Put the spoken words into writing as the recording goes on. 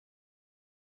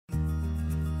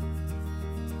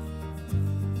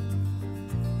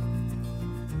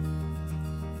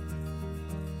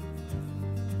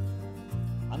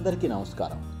అందరికీ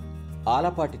నమస్కారం.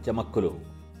 ఆలపాటి చమక్కులు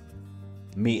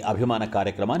మీ అభిమాన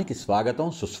కార్యక్రమానికి స్వాగతం,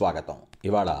 సుస్వాగతం.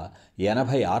 ఇవాళ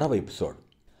 86వ ఎపిసోడ్.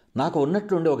 నాకు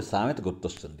ఉన్నట్లుండి ఒక సామెత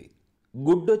గుర్తొస్తుంది.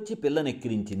 గుడ్డొచ్చి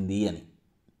పిల్లనెక్కిరించింది అని.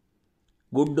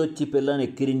 గుడ్డొచ్చి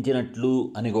పిల్లనెక్కిరించినట్లు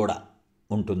అని కూడా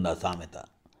ఉంటుంది ఆ సామెత.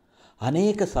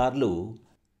 అనేక సార్లు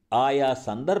ఆయా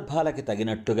సందర్భాలకి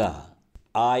తగినట్టుగా,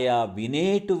 ఆయా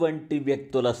వినేటువంటి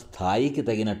వ్యక్తుల స్థాయికి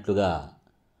తగినట్లుగా,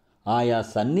 ఆయా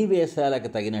సన్నివేశాలకు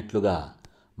తగినట్లుగా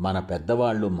మన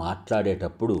పెద్దవాళ్ళు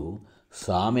మాట్లాడేటప్పుడు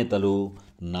సామెతలు,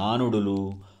 నానుడులు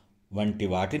వంటి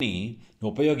వాటిని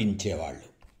ఉపయోగించేవాళ్ళు.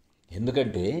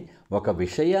 ఎందుకంటే ఒక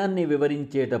విషయాన్ని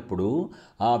వివరించేటప్పుడు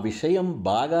ఆ విషయం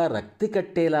బాగా రక్తి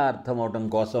కట్టేలా అర్థమవటం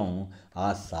కోసం ఆ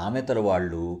సామెతలు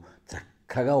వాళ్ళు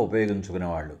చక్కగా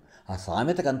ఉపయోగించుకునేవాళ్ళు. ఆ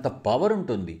సామెతకు అంత పవర్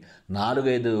ఉంటుంది.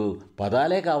 4-5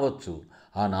 పదాలే కావచ్చు.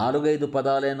 ఆ 4-5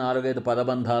 పదాలే 4-5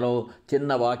 పదబంధాలు,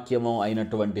 చిన్న వాక్యమో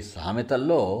అయినటువంటి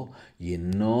సామెతల్లో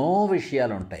ఎన్నో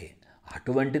విషయాలు ఉంటాయి.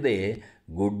 అటువంటిదే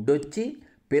గుడ్డొచ్చి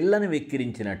పిల్లని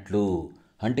వెక్కిరించినట్లు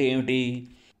అంటే ఏమిటి?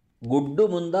 గుడ్డు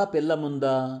ముందా పిల్ల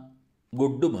ముందా?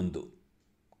 గుడ్డు ముందు.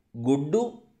 గుడ్డు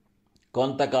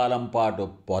కొంతకాలం పాటు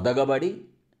పొదగబడి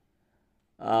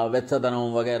వెచ్చదనం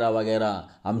వగైరా వగైరా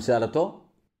అంశాలతో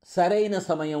సరైన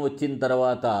సమయం వచ్చిన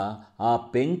తర్వాత ఆ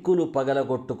పెంకులు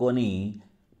పగలగొట్టుకొని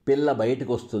పిల్ల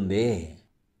బయటకు వస్తుందే,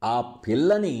 ఆ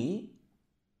పిల్లని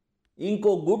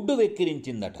ఇంకో గుడ్డు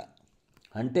వెక్కిరించిందట.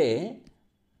 అంటే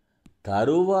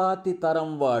తరువాతి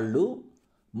తరం వాళ్ళు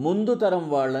ముందు తరం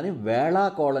వాళ్ళని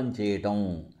వేళాకోళం చేయటం,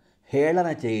 హేళన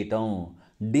చేయటం,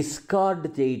 డిస్కార్డ్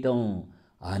చేయటం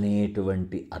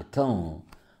అనేటువంటి అర్థం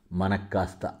మనకు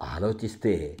కాస్త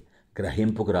ఆలోచిస్తే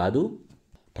గ్రహింపుకు రాదు.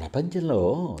 ప్రపంచంలో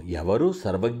ఎవరూ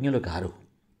సర్వజ్ఞులు కారు.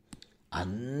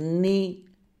 అన్నీ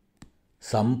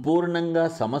సంపూర్ణంగా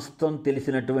సమస్తం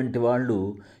తెలిసినటువంటి వాళ్ళు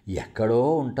ఎక్కడో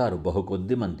ఉంటారు,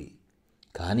 బహుకొద్ది మంది.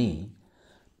 కానీ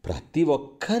ప్రతి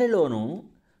ఒక్కరిలోనూ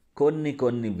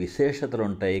కొన్ని విశేషతలు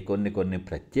ఉంటాయి, కొన్ని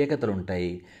ప్రత్యేకతలు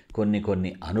ఉంటాయి,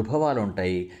 కొన్ని అనుభవాలు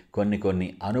ఉంటాయి, కొన్ని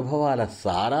అనుభవాల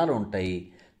సారాలు ఉంటాయి,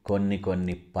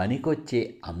 కొన్ని పనికొచ్చే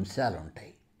అంశాలు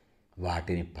ఉంటాయి.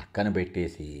 వాటిని పక్కన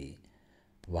పెట్టేసి,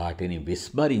 వాటిని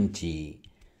విస్మరించి,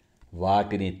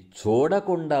 వాటిని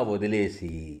చూడకుండా వదిలేసి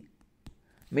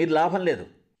మీరు లాభం లేదు,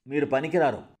 మీరు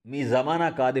పనికిరారు, మీ జమానా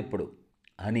కాదిప్పుడు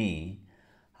అని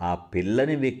ఆ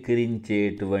పిల్లని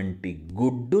వెక్కిరించేటువంటి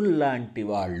గుడ్డుల్లాంటి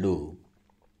వాళ్ళు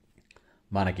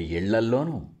మనకి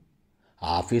ఇళ్లల్లోనూ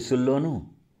ఆఫీసుల్లోనూ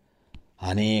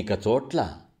అనేక చోట్ల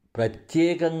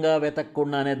ప్రత్యేకంగా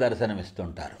వెతక్కుండానే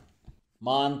దర్శనమిస్తుంటారు.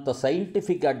 మా అంత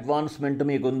సైంటిఫిక్ అడ్వాన్స్మెంట్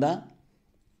మీకుందా?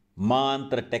 మా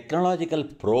అంత టెక్నాలజికల్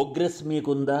ప్రోగ్రెస్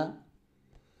మీకుందా?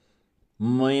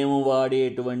 మేము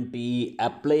వాడేటువంటి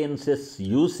అప్లయన్సెస్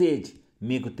యూసేజ్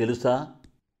మీకు తెలుసా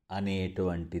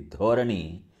అనేటువంటి ధోరణి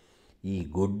ఈ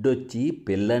గుడ్డొచ్చి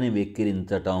పిల్లని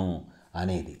వెక్కిరించటం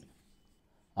అనేది.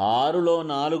 6లో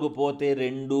 4 పోతే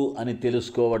 2 అని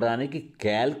తెలుసుకోవడానికి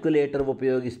క్యాల్కులేటర్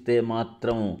ఉపయోగిస్తే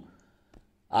మాత్రం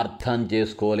అర్థం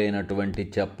చేసుకోలేనటువంటి,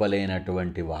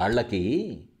 చెప్పలేనటువంటి వాళ్ళకి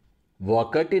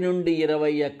 1 నుండి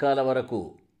 20 ఎక్కాల వరకు,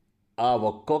 ఆ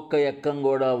ఒక్కొక్క ఎక్కం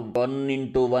కూడా 1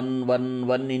 × 1 1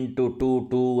 1 × 2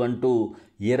 2 అంటూ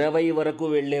 20 వరకు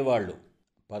వెళ్ళేవాళ్ళు.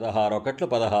 16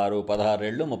 1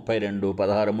 16, 16 2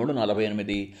 32, 16 3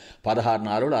 48, 16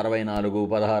 4 64,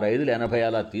 16 5 80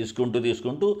 అలా తీసుకుంటూ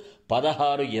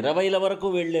 16 20ల వరకు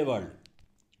వెళ్ళేవాళ్ళు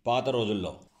పాత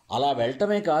రోజుల్లో. అలా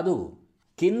వెళ్ళటమే కాదు,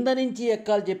 కింద నుంచి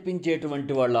ఎక్కాలు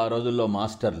చెప్పించేటువంటి వాళ్ళు ఆ రోజుల్లో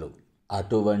మాస్టర్లు.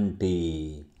 అటువంటి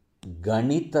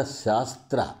గణిత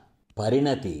శాస్త్ర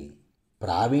పరిణతి,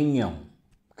 ప్రావీణ్యం,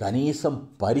 కనీసం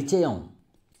పరిచయం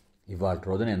ఇవాళ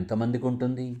రోజున ఎంతమందికి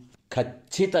ఉంటుంది?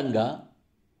 ఖచ్చితంగా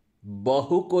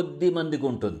బహుకొద్ది మందికి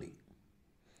ఉంటుంది.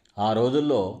 ఆ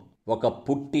రోజుల్లో ఒక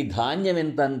పుట్టి ధాన్యం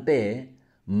ఎంత అంటే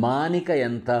మానిక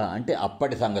ఎంత అంటే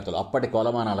అప్పటి సంగతులు, అప్పటి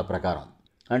కొలమానాల ప్రకారం.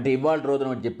 అంటే ఇవాళ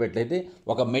రోజున చెప్పేట్లయితే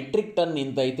ఒక మెట్రిక్ టన్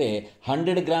ఇంత అయితే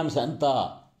 100 గ్రామ్స్ ఎంత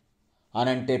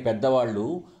అనంటే పెద్దవాళ్ళు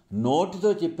నోటితో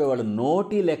చెప్పేవాళ్ళు.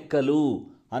 నోటి లెక్కలు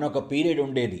అని ఒక పీరియడ్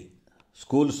ఉండేది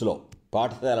స్కూల్స్లో,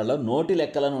 పాఠశాలలో నోటి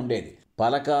లెక్కలను ఉండేది.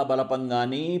 పలక బలపం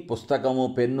కానీ, పుస్తకము,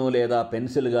 పెన్ను లేదా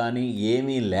పెన్సిల్ కానీ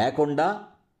ఏమీ లేకుండా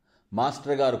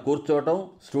మాస్టర్ గారు కూర్చోవటం,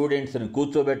 స్టూడెంట్స్ని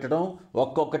కూర్చోబెట్టడం,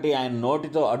 ఒక్కొక్కటి ఆయన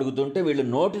నోటితో అడుగుతుంటే వీళ్ళు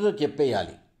నోటితో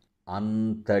చెప్పేయాలి.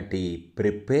 అంతటి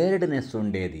ప్రిపేర్డ్నెస్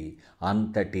ఉండేది,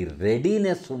 అంతటి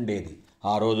రెడీనెస్ ఉండేది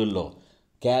ఆ రోజుల్లో.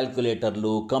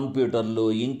 క్యాల్కులేటర్లు, కంప్యూటర్లు,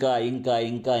 ఇంకా ఇంకా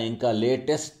ఇంకా ఇంకా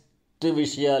లేటెస్ట్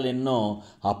విషయాలు ఎన్నో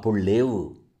అప్పుడు లేవు.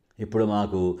 ఇప్పుడు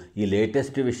మాకు ఈ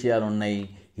లేటెస్ట్ విషయాలు ఉన్నాయి,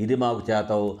 ఇది మాకు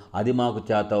చేతవు, అది మాకు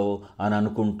చేతవు అని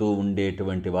అనుకుంటూ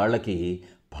ఉండేటువంటి వాళ్ళకి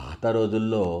పాత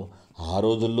రోజుల్లో ఆ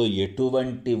రోజుల్లో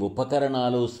ఎటువంటి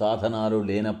ఉపకరణాలు సాధనాలు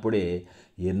లేనప్పుడే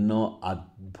ఎన్నో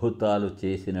అద్భుతాలు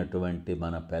చేసినటువంటి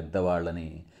మన పెద్దవాళ్ళని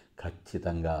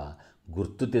ఖచ్చితంగా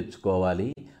గుర్తు తెచ్చుకోవాలి,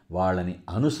 వాళ్ళని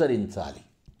అనుసరించాలి.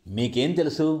 మీకేం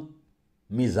తెలుసు?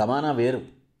 మీ జమానా వేరు,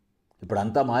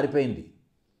 ఇప్పుడంతా మారిపోయింది.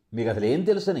 మీకు అసలు ఏం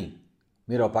తెలుసని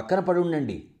మీరు పక్కన పడి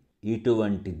ఉండండి.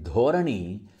 ఇటువంటి ధోరణి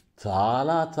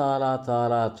చాలా చాలా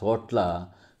చాలా చోట్ల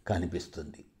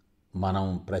కనిపిస్తుంది. మనం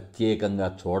ప్రత్యేకంగా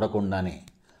చూడకుండానే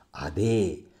అదే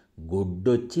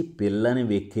గుడ్డొచ్చి పిల్లని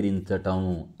వెక్కిరించటం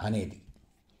అనేది.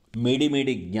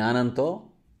 మిడిమిడి జ్ఞానంతో,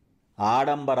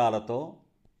 ఆడంబరాలతో,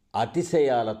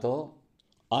 అతిశయాలతో,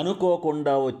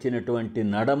 అనుకోకుండా వచ్చినటువంటి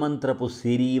నడమంత్రపు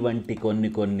సిరి వంటి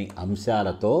కొన్ని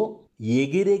అంశాలతో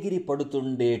ఎగిరెగిరి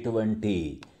పడుతుండేటువంటి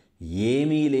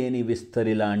ఏమీ లేని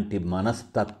విస్తరి లాంటి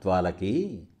మనస్తత్వాలకి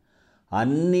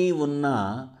అన్నీ ఉన్నా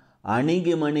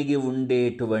అణిగిమణిగి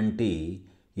ఉండేటువంటి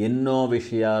ఎన్నో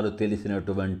విషయాలు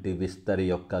తెలిసినటువంటి విస్తరి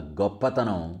యొక్క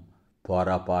గొప్పతనం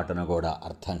పొరపాటున కూడా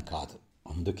అర్థం కాదు.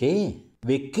 అందుకే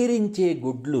వెక్కిరించే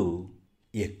గుడ్లు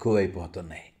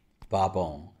ఎక్కువైపోతున్నాయి. పాపం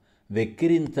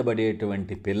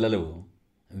వెక్కిరించబడేటువంటి పిల్లలు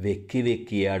వెక్కి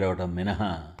వెక్కి ఏడవడం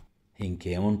మినహా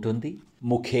ఇంకేముంటుంది?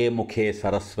 ముఖే ముఖే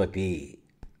సరస్వతి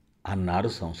అన్నారు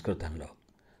సంస్కృతంలో.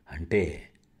 అంటే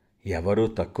ఎవరూ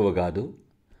తక్కువ కాదు,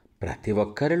 ప్రతి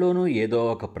ఒక్కరిలోనూ ఏదో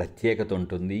ఒక ప్రత్యేకత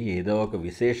ఉంటుంది, ఏదో ఒక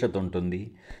విశేషత ఉంటుంది,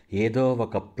 ఏదో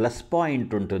ఒక ప్లస్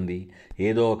పాయింట్ ఉంటుంది,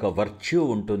 ఏదో ఒక వర్చ్యూ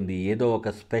ఉంటుంది, ఏదో ఒక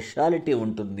స్పెషాలిటీ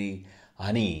ఉంటుంది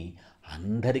అని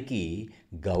అందరికీ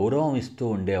గౌరవం ఇస్తూ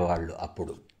ఉండేవాళ్ళు.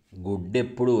 అప్పుడు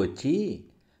గుడ్డెప్పుడు వచ్చి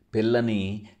పిల్లని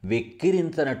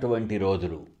వెక్కిరించనటువంటి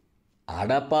రోజులు,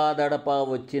 అడపాదడపా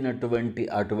వచ్చినటువంటి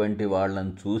అటువంటి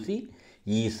వాళ్ళని చూసి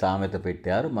ఈ సామెత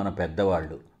పెట్టారు మన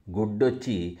పెద్దవాళ్ళు,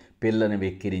 గుడ్డొచ్చి పిల్లని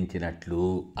వెక్కిరించినట్లు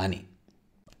అని.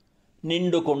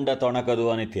 నిండు కుండ తొణకదు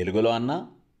అని తెలుగులో అన్నా,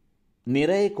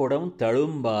 నిరై కుడం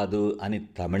తళుంబాదు అని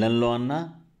తమిళంలో అన్నా,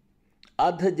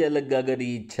 అధ జల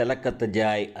గగరి చలకత్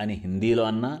జాయ్ అని హిందీలో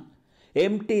అన్నా,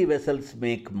 empty vessels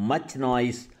make much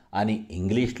noise అని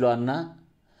ఇంగ్లీష్లో అన్నా,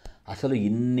 అసలు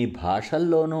ఇన్ని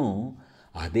భాషల్లోనూ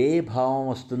అదే భావం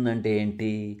వస్తుందంటే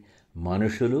ఏంటి?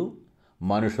 మనుషులు,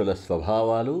 మనుషుల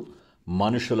స్వభావాలు,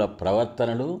 మనుషుల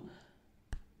ప్రవర్తనలు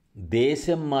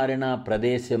దేశం మారినా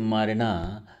ప్రదేశం మారినా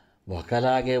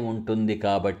ఒకలాగే ఉంటుంది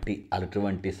కాబట్టి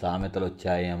అటువంటి సామెతలు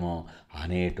వచ్చాయేమో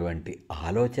అనేటువంటి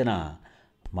ఆలోచన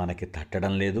మనకి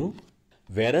తట్టడం లేదు.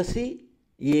 వెరసి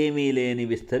ఏమీ లేని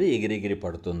విస్తరి ఎగిరెగిరి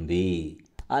పడుతుంది,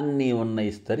 అన్నీ ఉన్న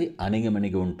ఇస్తరి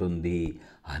అణిగిమణిగి ఉంటుంది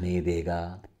అనేదేగా.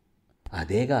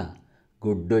 అదేగా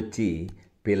గుడ్డొచ్చి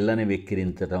పిల్లని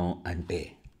వెక్కిరించడం అంటే.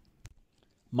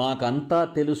 మాకంతా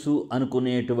తెలుసు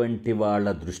అనుకునేటువంటి వాళ్ళ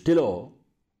దృష్టిలో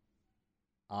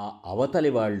ఆ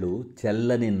అవతలి వాళ్ళు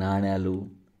చెల్లని నాణ్యాలు,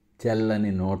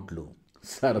 చెల్లని నోట్లు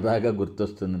సరదాగా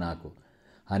గుర్తొస్తుంది నాకు.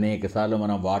 అనేకసార్లు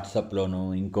మనం వాట్సాప్లోనూ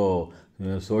ఇంకో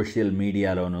సోషల్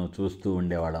మీడియాలోనూ చూస్తూ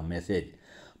ఉండేవాళ్ళం మెసేజ్,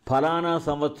 ఫలానా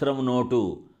సంవత్సరం నోటు,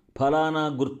 ఫలానా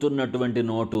గుర్తున్నటువంటి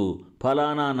నోటు,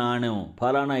 ఫలానా నాణ్యం,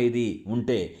 ఫలానా ఇది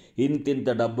ఉంటే ఇంతింత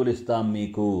డబ్బులు ఇస్తాం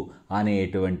మీకు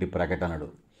అనేటువంటి ప్రకటనలు.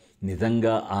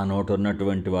 నిజంగా ఆ నోటు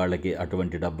ఉన్నటువంటి వాళ్ళకి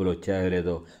అటువంటి డబ్బులు వచ్చాయో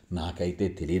లేదో నాకైతే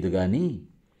తెలియదు. కానీ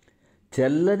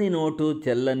చెల్లని నోటు,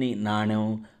 చెల్లని నాణ్యం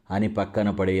అని పక్కన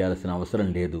పడేయాల్సిన అవసరం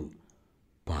లేదు.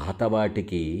 పాత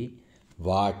వాటికి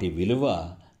వాటి విలువ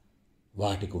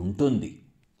వాటికి ఉంటుంది.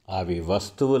 అవి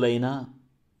వస్తువులైనా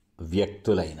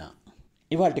వ్యక్తులైనా.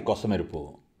 ఇవాటి కొసమెరుపు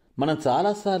మనం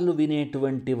చాలాసార్లు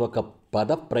వినేటువంటి ఒక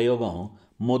పద ప్రయోగం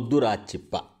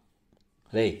మొద్దురాచిప్ప.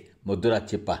 రే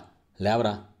మొద్దురాచిప్ప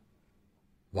లేవరా,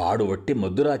 వాడు వట్టి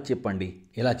మొద్దురాచిప్పండి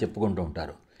ఇలా చెప్పుకుంటూ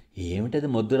ఉంటారు. ఏమిటది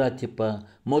మొద్దురాచిప్ప?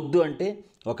 మొద్దు అంటే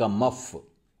ఒక మఫ్,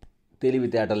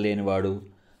 తెలివితేటలు లేనివాడు,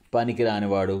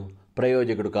 పనికిరానివాడు,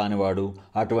 ప్రయోజకుడు కానివాడు,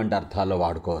 అటువంటి అర్థాల్లో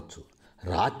వాడుకోవచ్చు.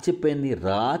 రాచిప్పేంది?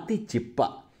 రాతి చిప్ప.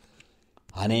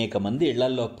 అనేక మంది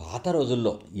ఇళ్లల్లో పాత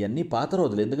రోజుల్లో, ఇవన్నీ పాత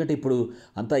రోజులు, ఎందుకంటే ఇప్పుడు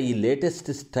అంతా ఈ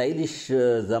లేటెస్ట్ స్టైలిష్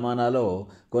జమానాలో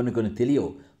కొన్ని తెలియవు.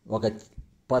 ఒక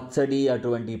పచ్చడి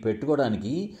అటువంటి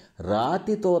పెట్టుకోవడానికి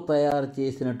రాతితో తయారు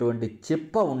చేసినటువంటి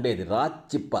చిప్ప ఉండేది,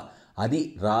 రాచిప్ప. అది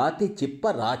రాతి చిప్ప,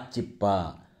 రాచిప్ప.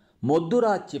 మొద్దు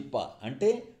రాచిప్ప అంటే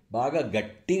బాగా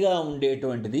గట్టిగా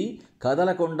ఉండేటువంటిది,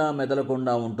 కదలకుండా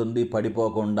మెదలకుండా ఉంటుంది,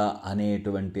 పడిపోకుండా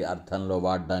అనేటువంటి అర్థంలో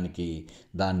వాడడానికి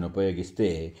దాన్ని ఉపయోగిస్తే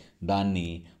దాన్ని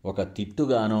ఒక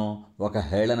తిట్టుగానో ఒక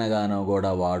హేళనగానో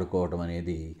కూడా వాడుకోవటం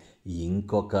అనేది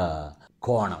ఇంకొక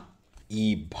కోణం. ఈ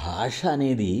భాష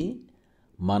అనేది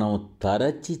మనం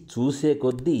తరచి చూసే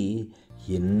కొద్దీ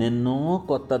ఎన్నెన్నో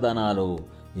కొత్తదనాలు,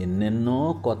 ఎన్నెన్నో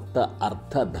కొత్త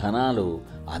అర్థధనాలు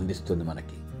అందిస్తుంది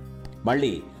మనకి.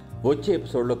 మళ్ళీ వచ్చే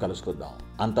ఎపిసోడ్లో కలుసుకుందాం.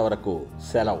 అంతవరకు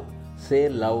సెలవు. సే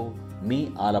లవ్, మీ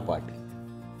ఆలపాటి.